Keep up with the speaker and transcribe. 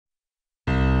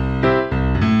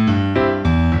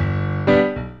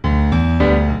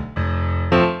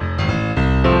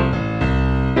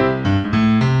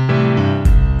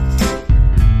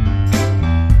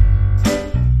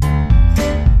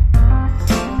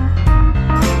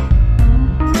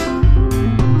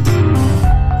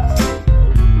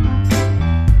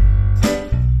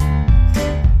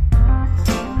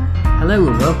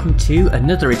welcome to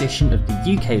another edition of the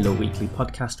UK Law Weekly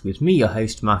podcast with me, your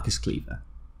host, Marcus Cleaver.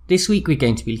 This week we're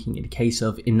going to be looking at a case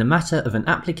of In the Matter of an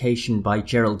Application by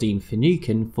Geraldine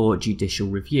Finucane for Judicial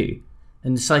Review,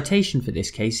 and the citation for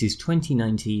this case is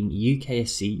 2019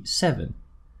 UKSC 7.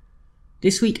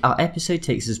 This week our episode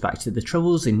takes us back to the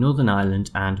Troubles in Northern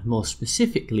Ireland and more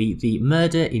specifically the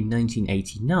murder in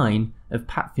 1989 of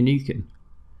Pat Finucane.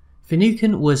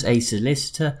 Finucane was a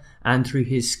solicitor and through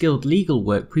his skilled legal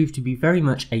work proved to be very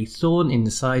much a thorn in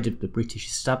the side of the British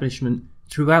establishment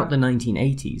throughout the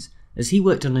 1980s, as he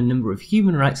worked on a number of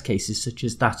human rights cases such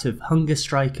as that of hunger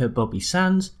striker Bobby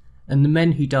Sands and the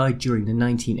men who died during the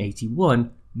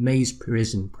 1981 Maze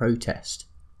prison protest.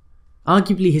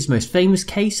 Arguably his most famous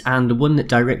case, and the one that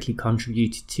directly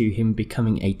contributed to him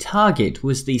becoming a target,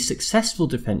 was the successful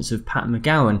defence of Pat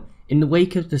McGowan in the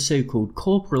wake of the so-called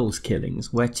Corporals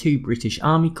killings, where two British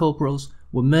Army corporals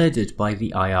were murdered by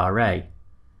the IRA.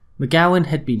 McGowan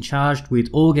had been charged with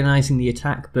organising the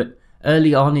attack, but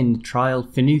early on in the trial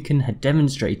Finucane had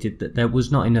demonstrated that there was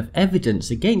not enough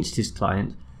evidence against his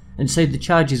client, and so the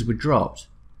charges were dropped.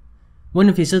 One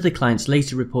of his other clients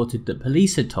later reported that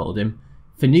police had told him,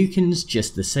 "Finucane's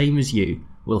just the same as you,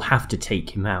 we'll have to take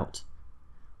him out."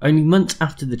 Only months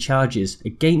after the charges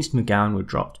against McGowan were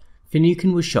dropped,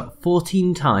 Finucane was shot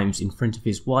 14 times in front of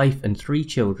his wife and 3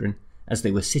 children as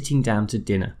they were sitting down to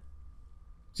dinner.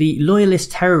 The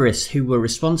loyalist terrorists who were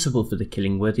responsible for the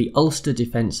killing were the Ulster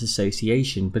Defence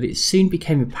Association, but it soon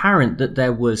became apparent that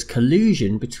there was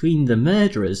collusion between the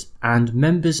murderers and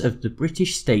members of the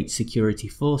British State Security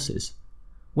Forces.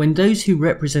 When those who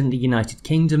represent the United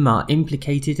Kingdom are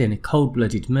implicated in a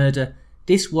cold-blooded murder,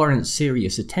 this warrants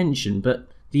serious attention, but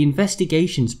the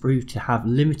investigations proved to have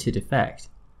limited effect.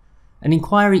 An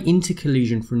inquiry into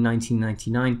collusion from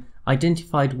 1999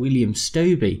 identified William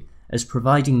Stobie as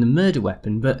providing the murder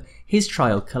weapon, but his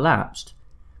trial collapsed.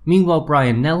 Meanwhile,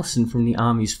 Brian Nelson from the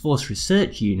Army's Force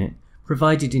Research Unit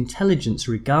provided intelligence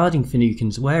regarding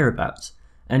Finucane's whereabouts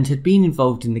and had been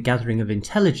involved in the gathering of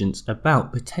intelligence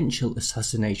about potential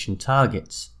assassination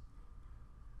targets.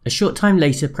 A short time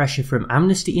later, pressure from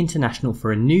Amnesty International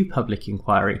for a new public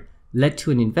inquiry led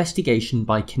to an investigation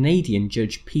by Canadian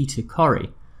Judge Peter Corrie,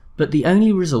 but the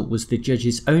only result was the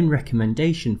judge's own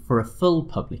recommendation for a full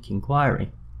public inquiry.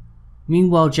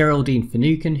 Meanwhile, Geraldine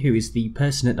Finucane, who is the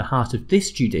person at the heart of this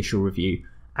judicial review,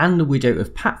 and the widow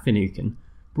of Pat Finucane,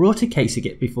 brought a case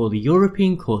again before the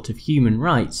European Court of Human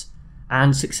Rights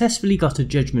and successfully got a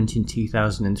judgment in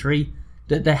 2003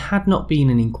 that there had not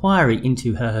been an inquiry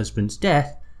into her husband's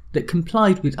death that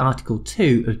complied with Article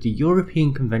 2 of the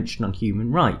European Convention on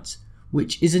Human Rights,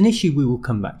 which is an issue we will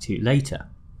come back to later.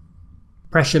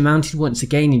 Pressure mounted once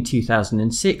again in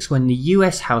 2006 when the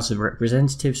US House of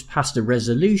Representatives passed a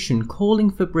resolution calling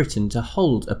for Britain to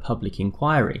hold a public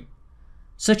inquiry.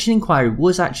 Such an inquiry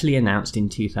was actually announced in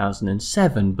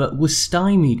 2007, but was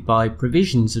stymied by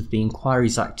provisions of the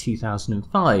Inquiries Act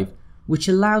 2005, which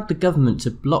allowed the government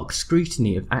to block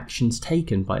scrutiny of actions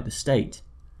taken by the state.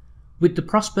 With the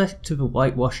prospect of a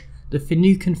whitewash, the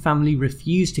Finucane family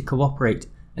refused to cooperate,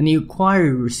 and the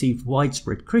inquiry received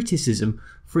widespread criticism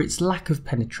for its lack of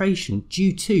penetration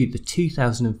due to the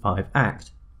 2005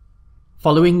 Act.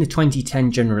 Following the 2010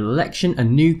 general election, a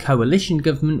new coalition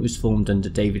government was formed under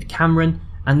David Cameron,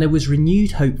 and there was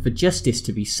renewed hope for justice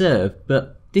to be served,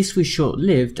 but this was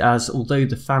short-lived as, although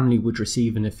the family would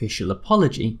receive an official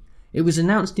apology, it was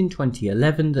announced in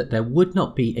 2011 that there would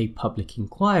not be a public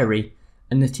inquiry,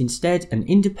 and that instead an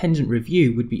independent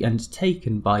review would be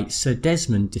undertaken by Sir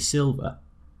Desmond de Silva.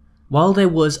 While there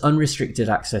was unrestricted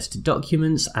access to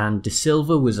documents and de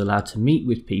Silva was allowed to meet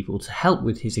with people to help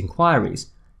with his inquiries,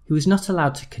 he was not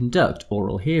allowed to conduct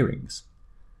oral hearings.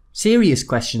 Serious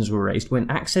questions were raised when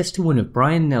access to one of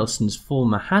Brian Nelson's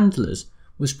former handlers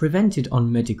was prevented on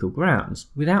medical grounds,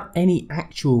 without any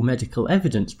actual medical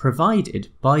evidence provided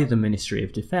by the Ministry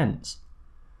of Defence.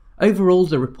 Overall,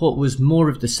 the report was more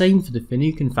of the same for the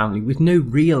Finucane family with no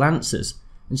real answers,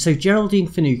 and so Geraldine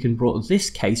Finucane brought this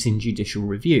case in judicial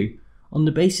review on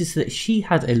the basis that she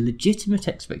had a legitimate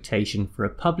expectation for a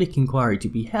public inquiry to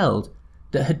be held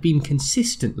that had been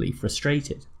consistently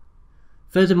frustrated.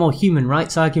 Furthermore, human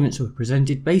rights arguments were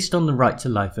presented based on the right to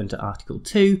life under Article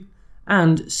 2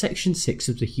 and Section 6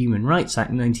 of the Human Rights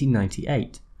Act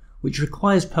 1998, which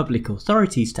requires public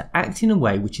authorities to act in a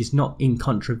way which is not in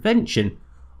contravention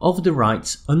of the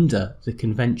rights under the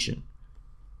Convention.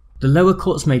 The lower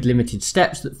courts made limited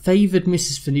steps that favoured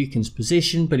Mrs Finucane's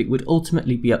position, but it would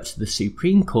ultimately be up to the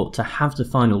Supreme Court to have the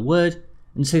final word,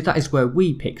 and so that is where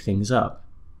we pick things up.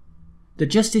 The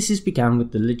justices began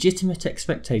with the legitimate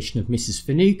expectation of Mrs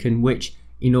Finucane which,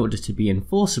 in order to be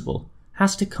enforceable,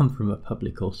 has to come from a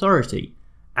public authority,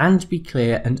 and be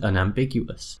clear and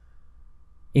unambiguous.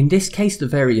 In this case, the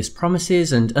various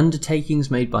promises and undertakings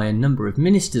made by a number of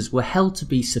ministers were held to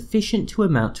be sufficient to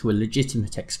amount to a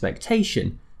legitimate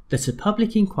expectation that a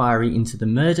public inquiry into the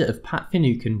murder of Pat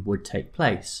Finucane would take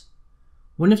place.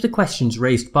 One of the questions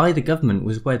raised by the government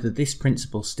was whether this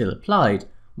principle still applied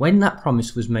when that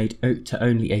promise was made to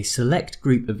only a select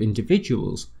group of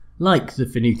individuals, like the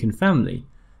Finucane family,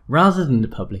 rather than the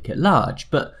public at large,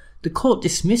 but the court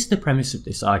dismissed the premise of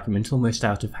this argument almost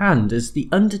out of hand, as the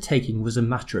undertaking was a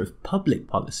matter of public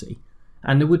policy,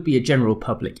 and there would be a general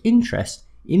public interest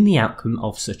in the outcome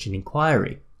of such an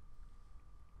inquiry.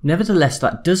 Nevertheless,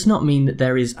 that does not mean that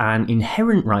there is an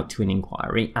inherent right to an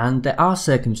inquiry, and there are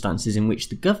circumstances in which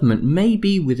the government may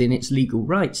be within its legal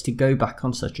rights to go back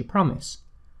on such a promise.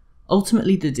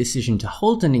 Ultimately, the decision to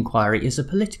hold an inquiry is a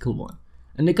political one,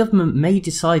 and the government may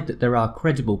decide that there are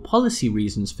credible policy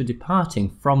reasons for departing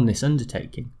from this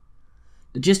undertaking.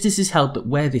 The justices held that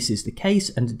where this is the case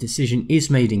and a decision is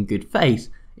made in good faith,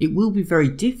 it will be very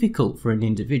difficult for an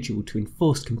individual to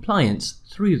enforce compliance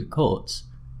through the courts.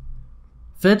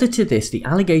 Further to this, the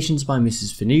allegations by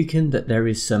Mrs. Finucane that there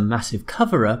is some massive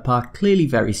cover-up are clearly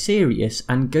very serious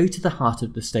and go to the heart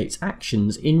of the state's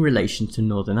actions in relation to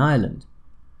Northern Ireland.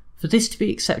 For this to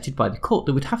be accepted by the court,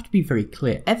 there would have to be very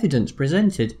clear evidence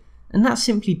presented, and that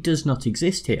simply does not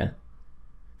exist here.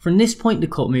 From this point, the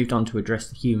court moved on to address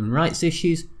the human rights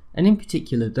issues, and in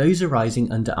particular those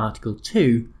arising under Article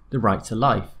 2, the right to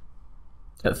life.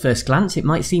 At first glance, it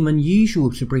might seem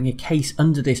unusual to bring a case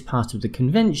under this part of the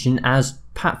convention, as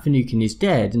Pat Finucane is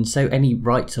dead, and so any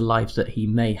right to life that he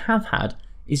may have had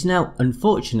is now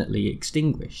unfortunately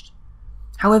extinguished.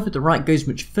 However, the right goes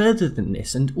much further than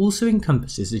this and also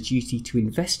encompasses a duty to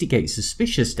investigate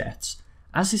suspicious deaths,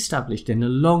 as established in a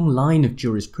long line of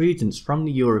jurisprudence from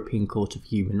the European Court of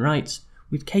Human Rights,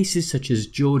 with cases such as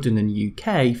Jordan and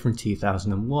UK from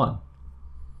 2001.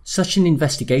 Such an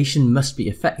investigation must be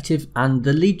effective, and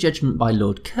the lead judgment by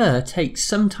Lord Kerr takes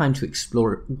some time to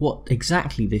explore what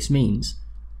exactly this means.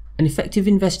 An effective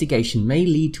investigation may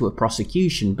lead to a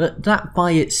prosecution, but that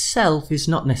by itself is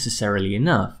not necessarily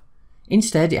enough.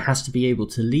 Instead, it has to be able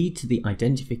to lead to the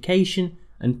identification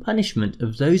and punishment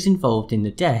of those involved in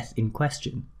the death in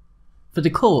question. For the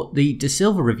court, the De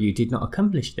Silva review did not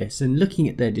accomplish this, and looking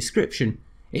at their description,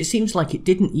 it seems like it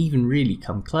didn't even really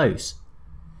come close.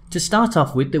 To start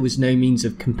off with, there was no means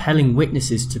of compelling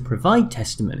witnesses to provide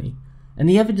testimony, and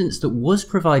the evidence that was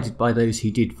provided by those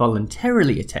who did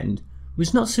voluntarily attend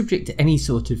was not subject to any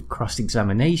sort of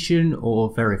cross-examination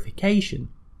or verification.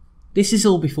 This is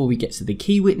all before we get to the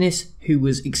key witness, who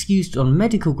was excused on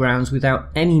medical grounds without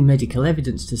any medical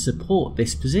evidence to support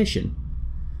this position.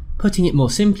 Putting it more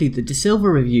simply, the De Silva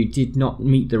review did not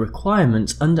meet the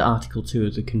requirements under Article 2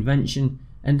 of the Convention,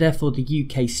 and therefore the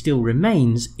UK still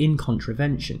remains in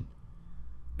contravention.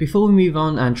 Before we move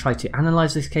on and try to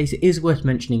analyse this case, it is worth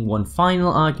mentioning one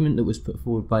final argument that was put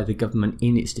forward by the government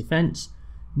in its defence,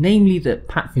 namely that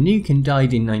Pat Finucane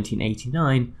died in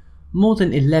 1989, more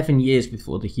than 11 years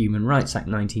before the Human Rights Act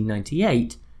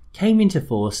 1998 came into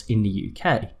force in the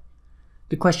UK.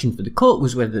 The question for the court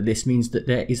was whether this means that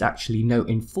there is actually no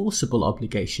enforceable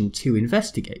obligation to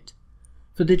investigate.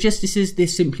 For the justices,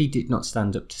 this simply did not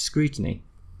stand up to scrutiny.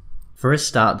 For a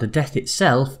start, the death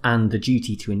itself and the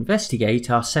duty to investigate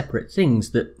are separate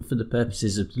things that, for the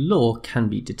purposes of the law, can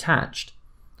be detached.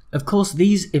 Of course,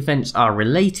 these events are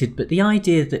related, but the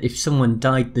idea that if someone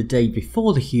died the day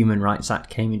before the Human Rights Act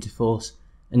came into force,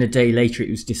 and a day later it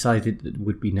was decided that there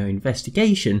would be no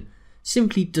investigation,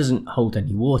 simply doesn't hold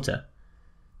any water.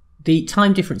 The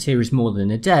time difference here is more than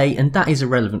a day, and that is a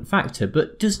relevant factor,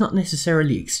 but does not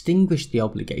necessarily extinguish the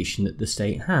obligation that the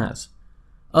state has.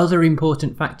 Other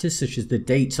important factors, such as the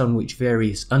dates on which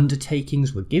various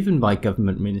undertakings were given by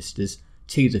government ministers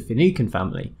to the Finucane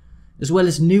family, as well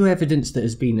as new evidence that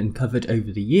has been uncovered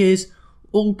over the years,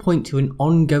 all point to an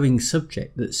ongoing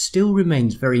subject that still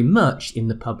remains very much in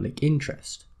the public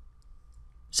interest.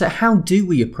 So how do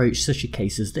we approach such a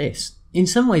case as this? In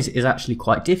some ways it is actually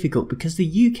quite difficult, because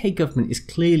the UK government is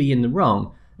clearly in the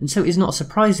wrong, and so it is not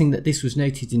surprising that this was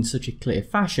noted in such a clear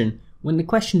fashion when the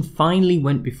question finally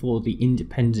went before the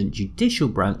independent judicial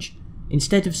branch,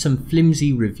 instead of some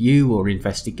flimsy review or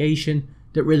investigation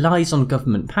that relies on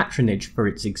government patronage for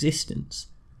its existence.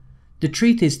 The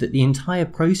truth is that the entire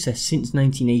process since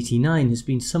 1989 has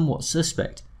been somewhat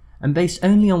suspect, and based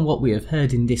only on what we have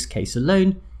heard in this case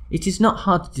alone, it is not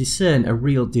hard to discern a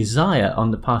real desire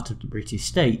on the part of the British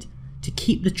state to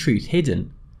keep the truth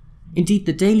hidden. Indeed,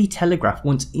 the Daily Telegraph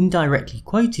once indirectly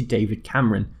quoted David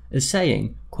Cameron as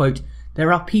saying, quote,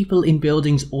 There are people in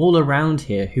buildings all around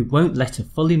here who won't let a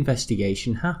full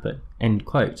investigation happen." End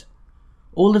quote.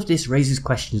 All of this raises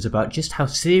questions about just how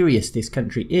serious this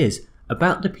country is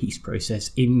about the peace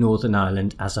process in Northern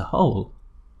Ireland as a whole.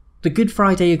 The Good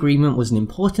Friday Agreement was an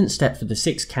important step for the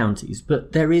 6 counties,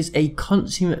 but there is a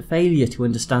consummate failure to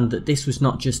understand that this was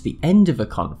not just the end of a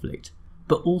conflict,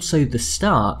 but also the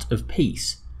start of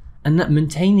peace, and that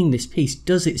maintaining this peace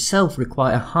does itself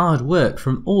require hard work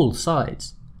from all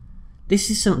sides. This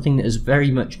is something that has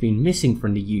very much been missing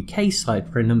from the UK side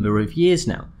for a number of years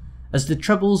now, as the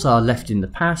troubles are left in the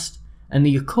past and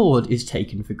the accord is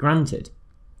taken for granted.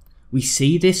 We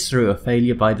see this through a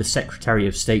failure by the Secretary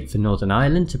of State for Northern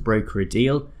Ireland to broker a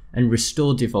deal and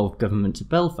restore devolved government to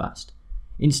Belfast,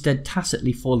 instead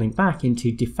tacitly falling back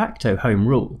into de facto Home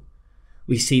Rule.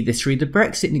 We see this through the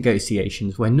Brexit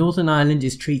negotiations, where Northern Ireland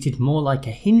is treated more like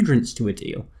a hindrance to a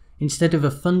deal instead of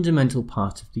a fundamental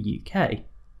part of the UK.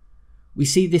 We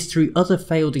see this through other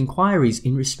failed inquiries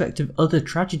in respect of other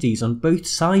tragedies on both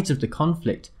sides of the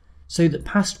conflict, so that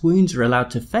past wounds are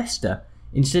allowed to fester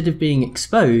instead of being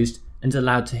exposed and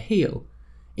allowed to heal.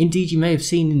 Indeed, you may have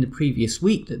seen in the previous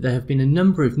week that there have been a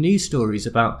number of news stories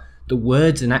about the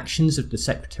words and actions of the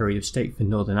Secretary of State for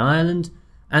Northern Ireland,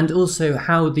 and also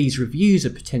how these reviews are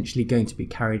potentially going to be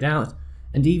carried out,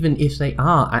 and even if they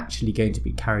are actually going to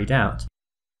be carried out.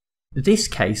 This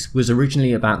case was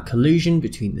originally about collusion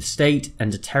between the state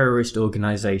and a terrorist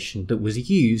organisation that was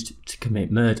used to commit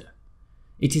murder.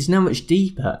 It is now much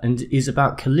deeper and is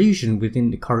about collusion within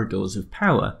the corridors of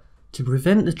power to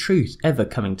prevent the truth ever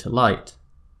coming to light.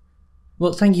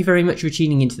 Well, thank you very much for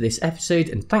tuning into this episode,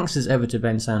 and thanks as ever to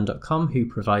bensound.com who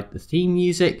provide the theme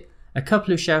music. A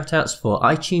couple of shout outs for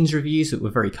iTunes reviews that were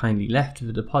very kindly left for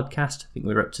the podcast. I think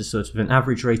we're up to sort of an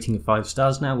average rating of 5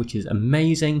 stars now, which is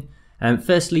amazing.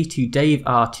 Firstly to Dave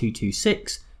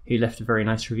R226 who left a very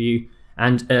nice review,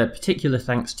 and a particular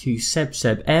thanks to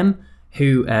Seb M,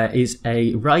 who is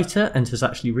a writer and has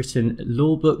actually written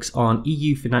law books on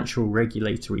EU financial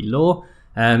regulatory law,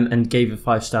 and gave a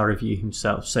 5-star review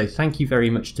himself. So thank you very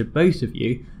much to both of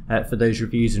you for those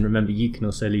reviews, and remember you can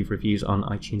also leave reviews on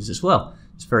iTunes as well.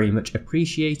 It's very much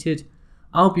appreciated.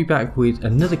 I'll be back with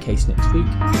another case next week.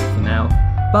 For now,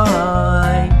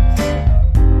 bye!